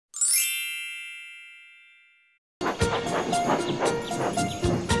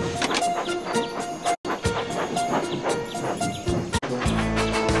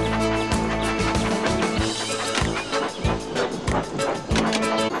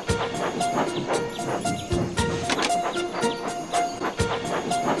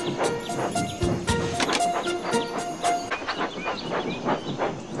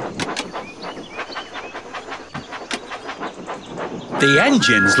The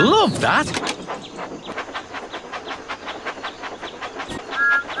engines love that.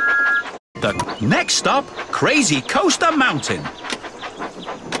 The next stop, Crazy Coaster Mountain.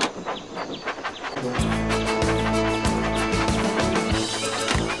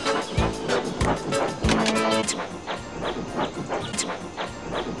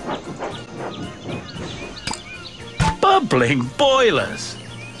 Bubbling boilers.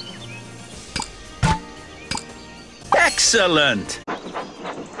 Excellent.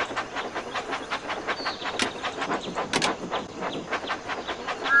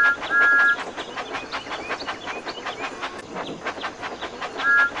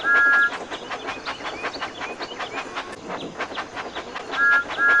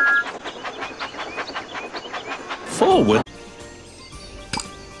 Forward.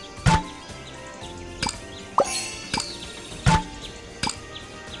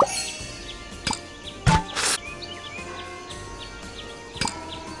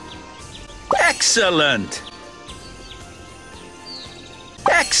 Excellent!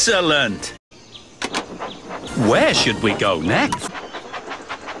 Excellent! Where should we go next?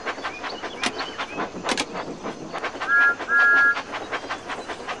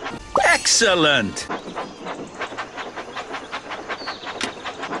 Excellent!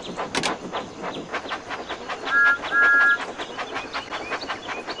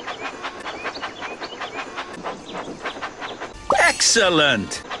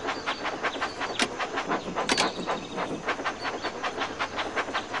 Excellent!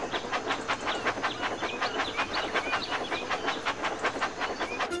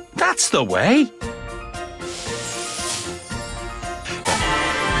 That's the way.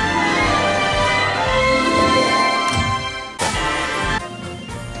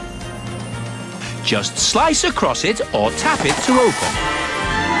 Just slice across it or tap it to open.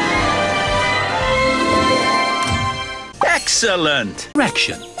 Excellent!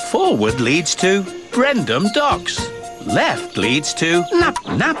 Direction. Forward leads to Brendam Docks. Left leads to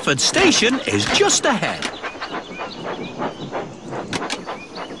Knapford Station is just ahead.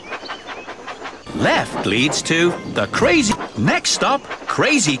 Left leads to the next stop,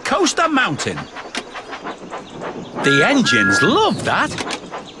 Crazy Coaster Mountain. The engines love that.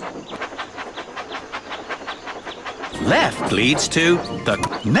 Left leads to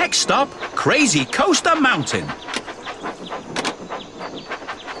the next stop, Crazy Coaster Mountain.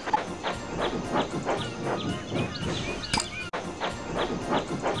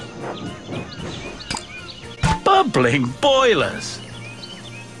 Bubbling boilers.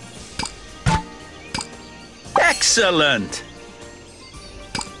 Excellent!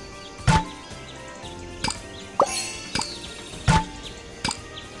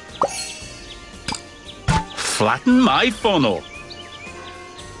 Flatten my funnel.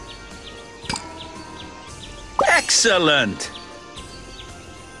 Excellent!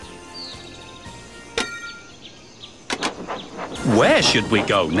 Where should we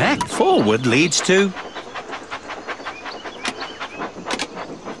go next? Forward leads to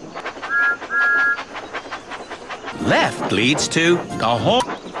left leads to the home.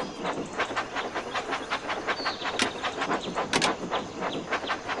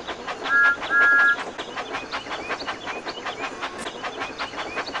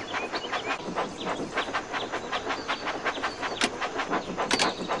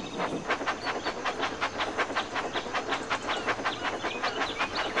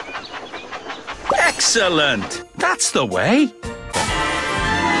 Excellent! That's the way.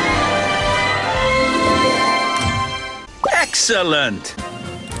 Excellent!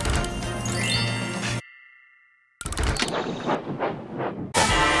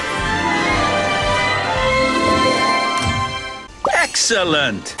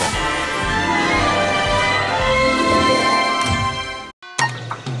 Excellent!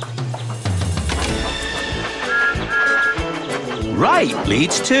 Right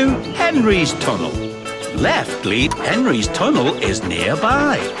leads to Henry's Tunnel. Left lead Henry's Tunnel is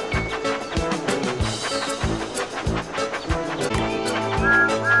nearby.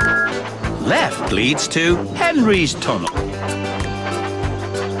 Left leads to Henry's Tunnel.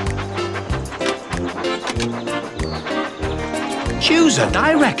 Choose a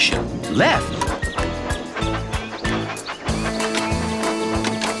direction. Left.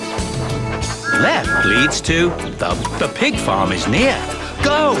 Left leads to the pig farm is near.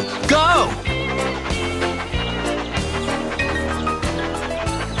 Go! Go!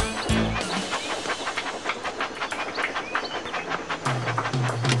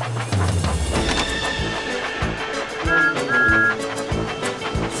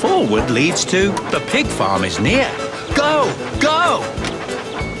 Forward leads to the pig farm is near. Go! Go!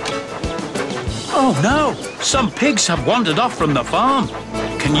 Oh no! Some pigs have wandered off from the farm.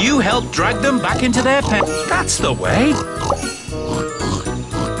 Can you help drag them back into their pen? That's the way.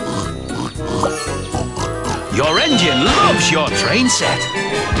 Your engine loves your train set.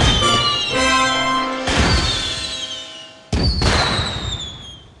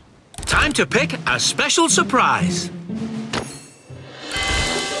 Time to pick a special surprise.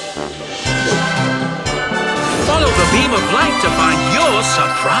 Follow the beam of light to find your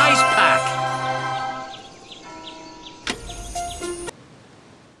surprise pack.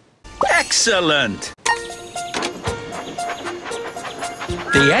 Excellent!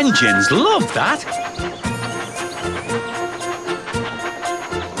 The engines love that.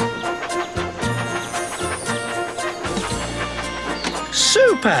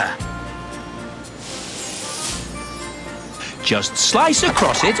 Super! Just slice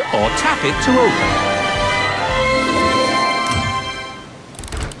across it or tap it to open.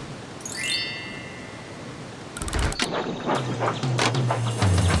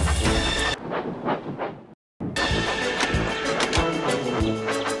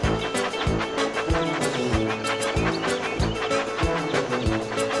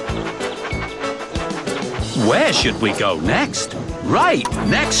 Where should we go next? Right,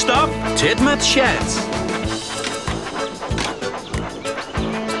 next stop, Tidmouth Sheds.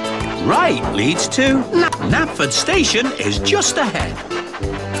 Right leads to Knapford Station is just ahead.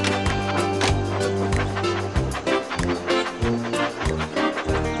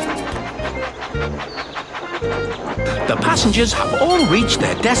 The passengers have all reached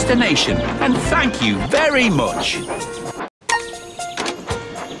their destination, and thank you very much.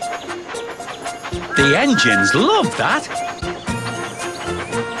 The engines love that.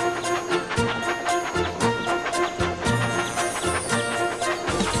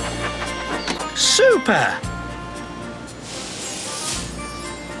 Super!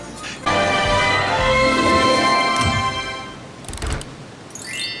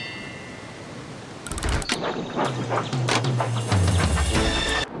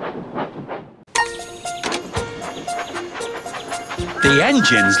 The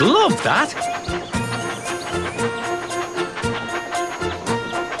engines love that.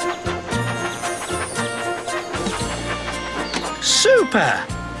 Super!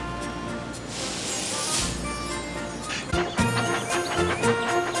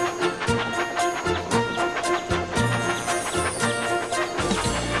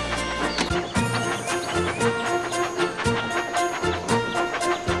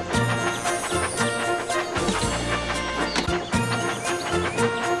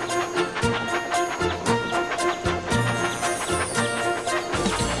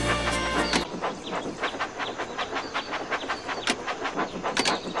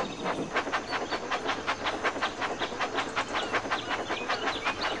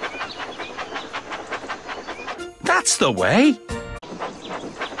 That's the way.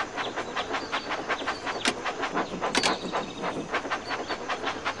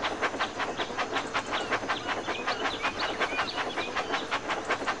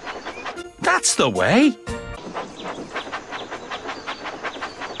 That's the way.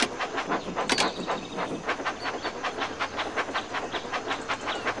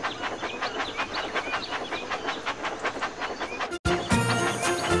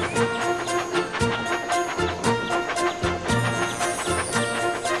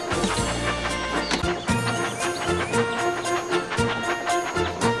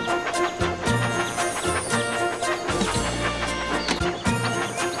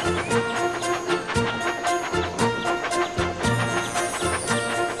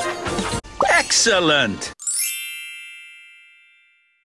 Excellent!